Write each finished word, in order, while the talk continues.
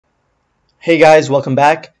Hey guys, welcome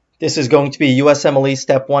back. This is going to be USMLE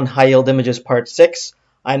Step 1 High Yield Images Part 6.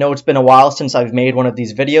 I know it's been a while since I've made one of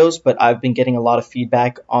these videos, but I've been getting a lot of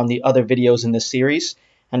feedback on the other videos in this series,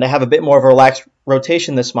 and I have a bit more of a relaxed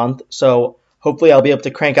rotation this month, so hopefully I'll be able to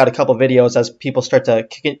crank out a couple videos as people start to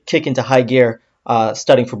kick into high gear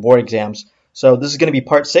studying for board exams. So this is going to be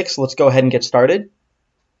Part 6. Let's go ahead and get started.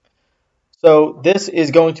 So this is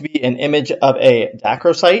going to be an image of a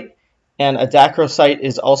dacrocyte. And a dacrocyte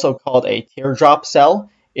is also called a teardrop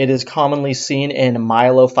cell. It is commonly seen in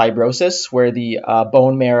myelofibrosis, where the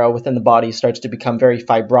bone marrow within the body starts to become very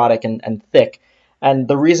fibrotic and thick. And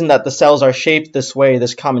the reason that the cells are shaped this way,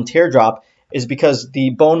 this common teardrop, is because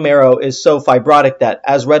the bone marrow is so fibrotic that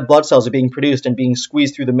as red blood cells are being produced and being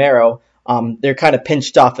squeezed through the marrow, they're kind of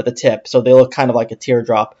pinched off at the tip. So they look kind of like a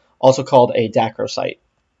teardrop, also called a dacrocyte.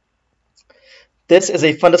 This is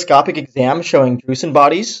a fundoscopic exam showing Drusen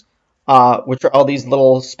bodies, which are all these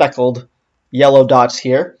little speckled yellow dots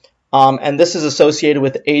here. And this is associated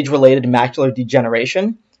with age-related macular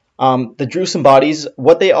degeneration. The Drusen bodies,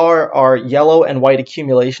 what they are yellow and white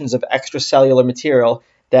accumulations of extracellular material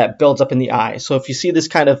that builds up in the eye. So if you see this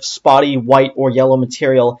kind of spotty white or yellow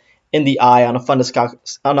material in the eye on a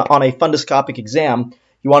fundoscopic exam,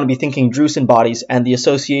 you want to be thinking Drusen bodies, and the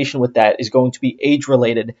association with that is going to be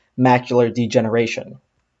age-related macular degeneration.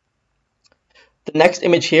 The next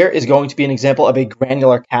image here is going to be an example of a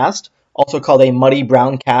granular cast, also called a muddy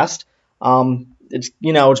brown cast. It's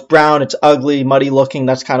brown, it's ugly, muddy looking.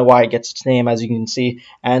 That's kind of why it gets its name, as you can see.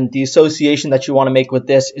 And the association that you want to make with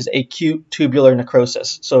this is acute tubular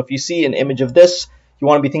necrosis. So if you see an image of this, you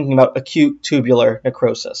want to be thinking about acute tubular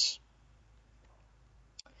necrosis.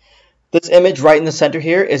 This image right in the center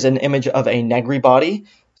here is an image of a Negri body.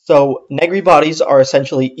 So Negri bodies are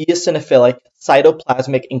essentially eosinophilic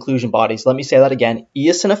cytoplasmic inclusion bodies. Let me say that again.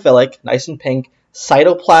 Eosinophilic, nice and pink,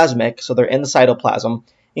 cytoplasmic, so they're in the cytoplasm,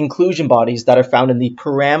 inclusion bodies that are found in the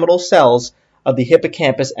pyramidal cells of the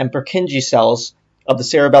hippocampus and Purkinje cells of the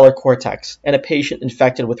cerebellar cortex in a patient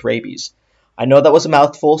infected with rabies. I know that was a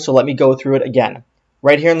mouthful, so let me go through it again.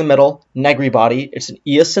 Right here in the middle, Negri body, it's an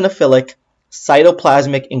eosinophilic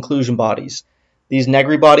cytoplasmic inclusion bodies. These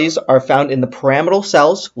Negri bodies are found in the pyramidal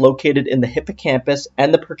cells located in the hippocampus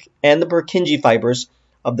and the Purkinje fibers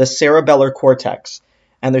of the cerebellar cortex,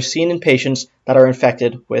 and they're seen in patients that are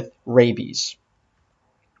infected with rabies.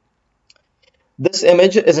 This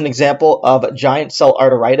image is an example of giant cell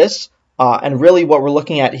arteritis, and really what we're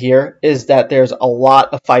looking at here is that there's a lot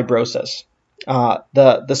of fibrosis.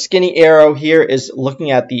 The skinny arrow here is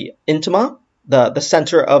looking at the intima, the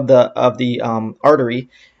center of the artery.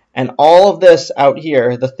 And all of this out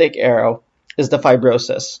here, the thick arrow, is the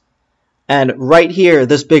fibrosis. And right here,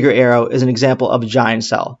 this bigger arrow is an example of a giant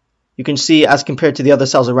cell. You can see, as compared to the other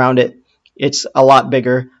cells around it, it's a lot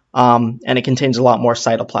bigger, and it contains a lot more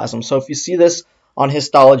cytoplasm. So if you see this on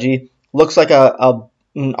histology, looks like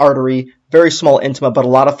an artery, very small intima, but a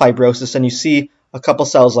lot of fibrosis. And you see a couple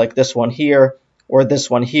cells like this one here, or this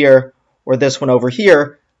one here, or this one over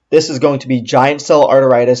here. This is going to be giant cell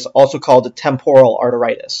arteritis, also called temporal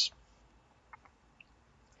arteritis.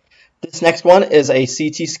 This next one is a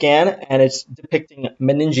CT scan, and it's depicting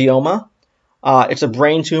meningioma. It's a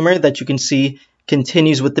brain tumor that you can see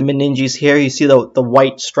continues with the meninges here. You see the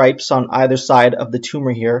white stripes on either side of the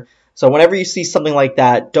tumor here. So whenever you see something like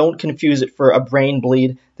that, don't confuse it for a brain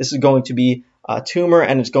bleed. This is going to be a tumor,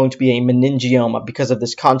 and it's going to be a meningioma because of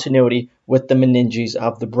this continuity with the meninges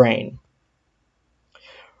of the brain.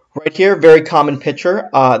 Right here, very common picture.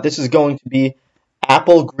 This is going to be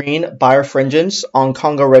apple green birefringence on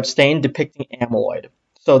Congo red stain depicting amyloid.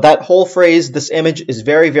 So that whole phrase, this image is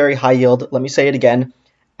very, very high yield. Let me say it again.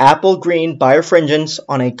 Apple green birefringence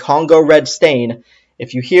on a Congo red stain.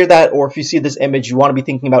 If you hear that or if you see this image, you want to be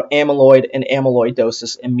thinking about amyloid and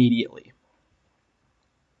amyloidosis immediately.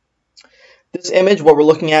 This image, what we're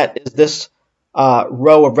looking at is this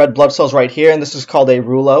row of red blood cells right here, and this is called a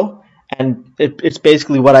Rouleaux. And it's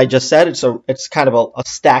basically what I just said. It's kind of a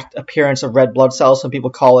stacked appearance of red blood cells. Some people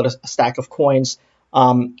call it a stack of coins.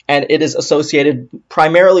 And it is associated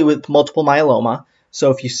primarily with multiple myeloma.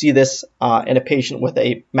 So if you see this in a patient with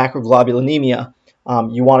a macroglobulinemia,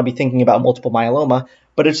 you want to be thinking about multiple myeloma.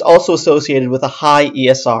 But it's also associated with a high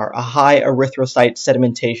ESR, a high erythrocyte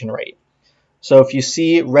sedimentation rate. So if you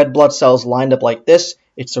see red blood cells lined up like this,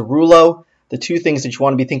 it's a Rouleaux. The two things that you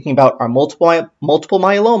want to be thinking about are multiple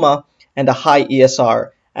myeloma and a high ESR.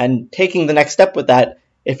 And taking the next step with that,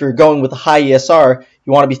 if you're going with a high ESR,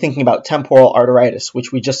 you want to be thinking about temporal arteritis,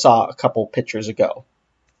 which we just saw a couple pictures ago.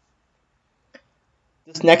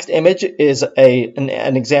 This next image is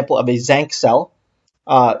an example of a Tzanck cell.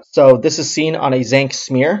 So this is seen on a Tzanck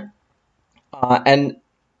smear. And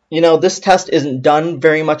this test isn't done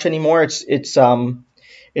very much anymore.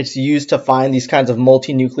 It's used to find these kinds of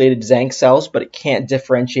multinucleated Tzanck cells, but it can't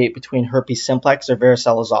differentiate between herpes simplex or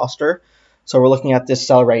varicella zoster. So we're looking at this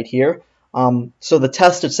cell right here. So the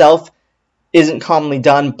test itself isn't commonly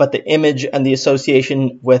done, but the image and the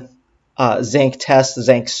association with Tzanck test, the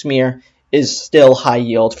Tzanck smear, is still high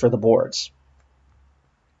yield for the boards.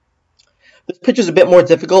 This picture is a bit more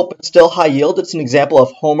difficult, but still high yield. It's an example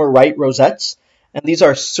of Homer-Wright rosettes, and these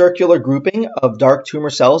are circular grouping of dark tumor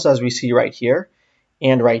cells, as we see right here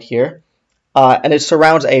and right here, and it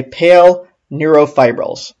surrounds a pale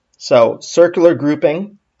neurofibrils. So circular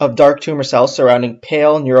grouping of dark tumor cells surrounding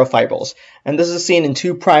pale neurofibrils, and this is seen in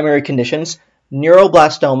two primary conditions,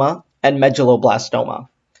 neuroblastoma and medulloblastoma.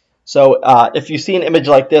 So if you see an image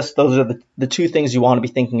like this, those are the two things you want to be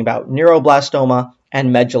thinking about, neuroblastoma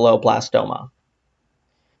and medulloblastoma.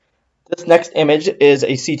 This next image is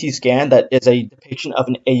a CT scan that is a depiction of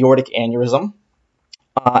an aortic aneurysm.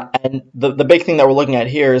 And the big thing that we're looking at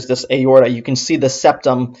here is this aorta. You can see the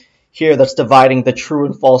septum here that's dividing the true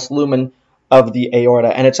and false lumen of the aorta,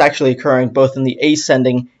 and it's actually occurring both in the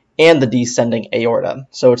ascending and the descending aorta.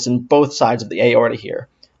 So it's in both sides of the aorta here.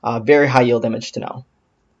 Very high yield image to know.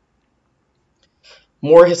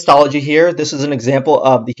 More histology here. This is an example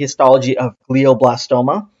of the histology of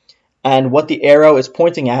glioblastoma. And what the arrow is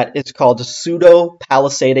pointing at is called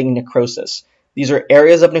pseudo-palisading necrosis. These are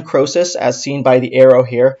areas of necrosis, as seen by the arrow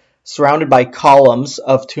here, surrounded by columns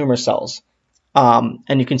of tumor cells.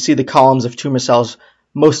 And you can see the columns of tumor cells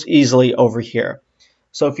most easily over here.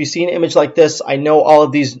 So if you see an image like this, I know all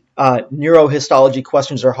of these neurohistology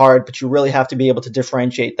questions are hard, but you really have to be able to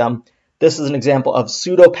differentiate them. This is an example of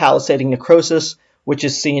pseudo-palisading necrosis, which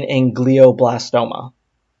is seen in glioblastoma.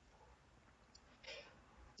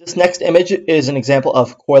 This next image is an example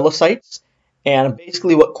of koilocytes, and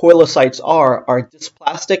basically what koilocytes are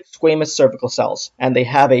dysplastic squamous cervical cells, and they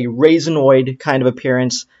have a raisin-oid kind of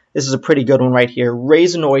appearance. This is a pretty good one right here,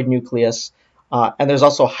 raisin-oid nucleus, and there's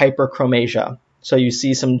also hyperchromasia, so you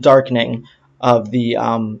see some darkening of the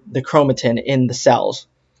chromatin in the cells.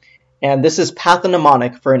 And this is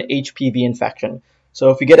pathognomonic for an HPV infection. So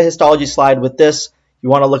if you get a histology slide with this, you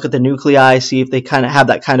want to look at the nuclei, see if they kind of have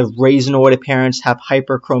that kind of raisin-oid appearance, have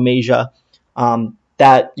hyperchromasia,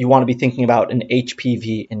 that you want to be thinking about an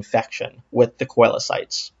HPV infection with the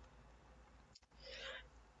koilocytes.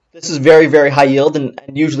 This is very, very high yield and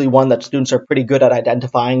usually one that students are pretty good at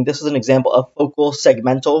identifying. This is an example of focal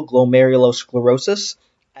segmental glomerulosclerosis,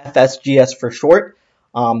 FSGS for short,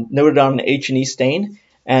 noted on an H&E stain.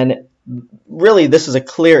 And really, this is a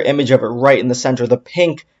clear image of it right in the center, the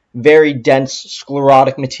pink, very dense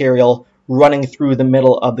sclerotic material running through the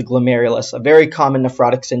middle of the glomerulus, a very common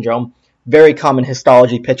nephrotic syndrome, very common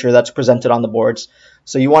histology picture that's presented on the boards.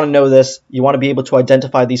 So you want to know this, you want to be able to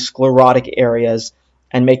identify these sclerotic areas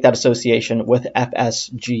and make that association with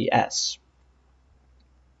FSGS.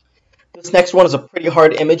 This next one is a pretty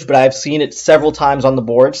hard image, but I've seen it several times on the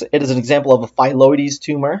boards. It is an example of a Phyllodes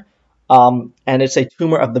tumor, and it's a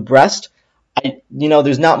tumor of the breast.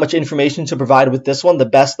 There's not much information to provide with this one. The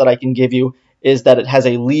best that I can give you is that it has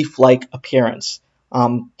a leaf-like appearance.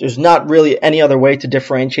 There's not really any other way to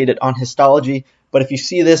differentiate it on histology, but if you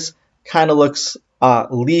see this kind of looks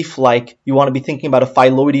leaf-like, you want to be thinking about a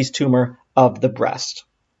Phyllodes tumor of the breast.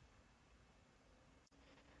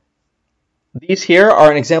 These here are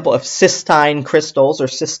an example of cystine crystals or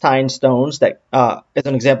cystine stones that is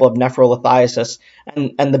an example of nephrolithiasis.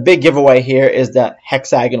 And the big giveaway here is the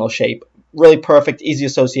hexagonal shape. Really perfect, easy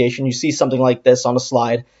association. You see something like this on a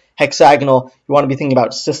slide. Hexagonal, you want to be thinking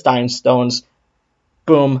about cystine stones.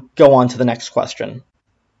 Boom, go on to the next question.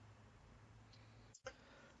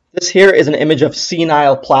 This here is an image of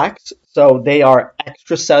senile plaques. So they are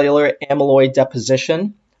extracellular amyloid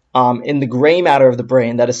deposition in the gray matter of the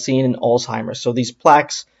brain that is seen in Alzheimer's. So these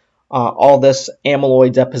plaques, all this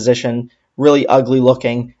amyloid deposition, really ugly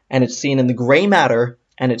looking, and it's seen in the gray matter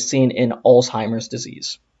and it's seen in Alzheimer's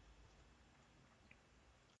disease.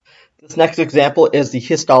 This next example is the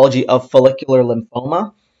histology of follicular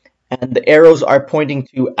lymphoma, and the arrows are pointing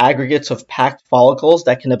to aggregates of packed follicles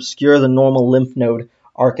that can obscure the normal lymph node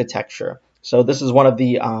architecture. So this is one of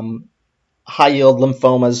the high-yield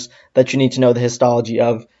lymphomas that you need to know the histology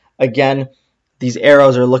of. Again, these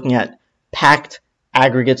arrows are looking at packed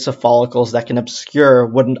aggregates of follicles that can obscure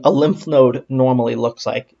what a lymph node normally looks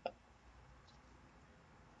like.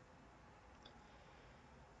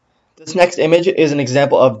 This next image is an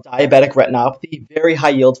example of diabetic retinopathy, very high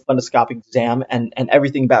yield fundoscopic exam, and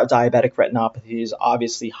everything about diabetic retinopathy is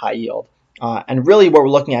obviously high yield. And really what we're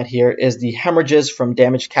looking at here is the hemorrhages from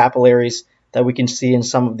damaged capillaries that we can see in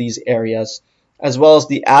some of these areas, as well as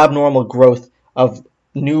the abnormal growth of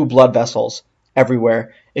new blood vessels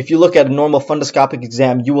everywhere. If you look at a normal fundoscopic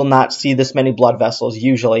exam, you will not see this many blood vessels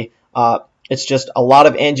usually. It's just a lot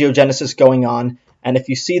of angiogenesis going on, and if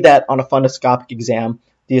you see that on a fundoscopic exam,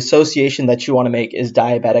 the association that you want to make is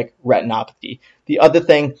diabetic retinopathy. The other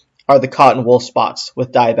thing are the cotton wool spots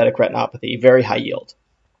with diabetic retinopathy, very high yield.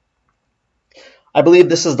 I believe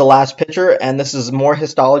this is the last picture, and this is more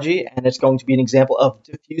histology, and it's going to be an example of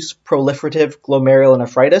diffuse proliferative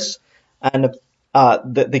glomerulonephritis. And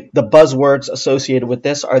the buzzwords associated with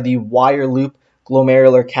this are the wire loop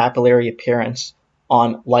glomerular capillary appearance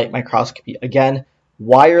on light microscopy. Again,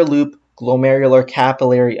 wire loop glomerular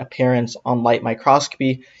capillary appearance on light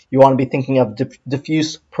microscopy. You want to be thinking of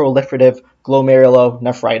diffuse proliferative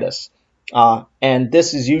glomerulonephritis. And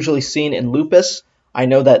this is usually seen in lupus. I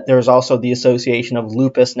know that there's also the association of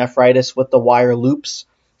lupus nephritis with the wire loops.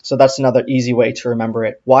 So that's another easy way to remember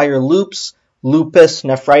it. Wire loops, lupus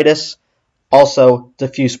nephritis, also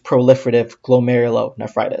diffuse proliferative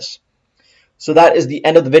glomerulonephritis. So that is the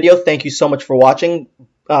end of the video. Thank you so much for watching.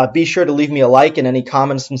 Be sure to leave me a like and any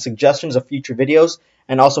comments and suggestions of future videos,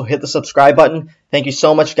 and also hit the subscribe button. Thank you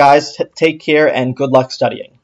so much, guys. Take care and good luck studying.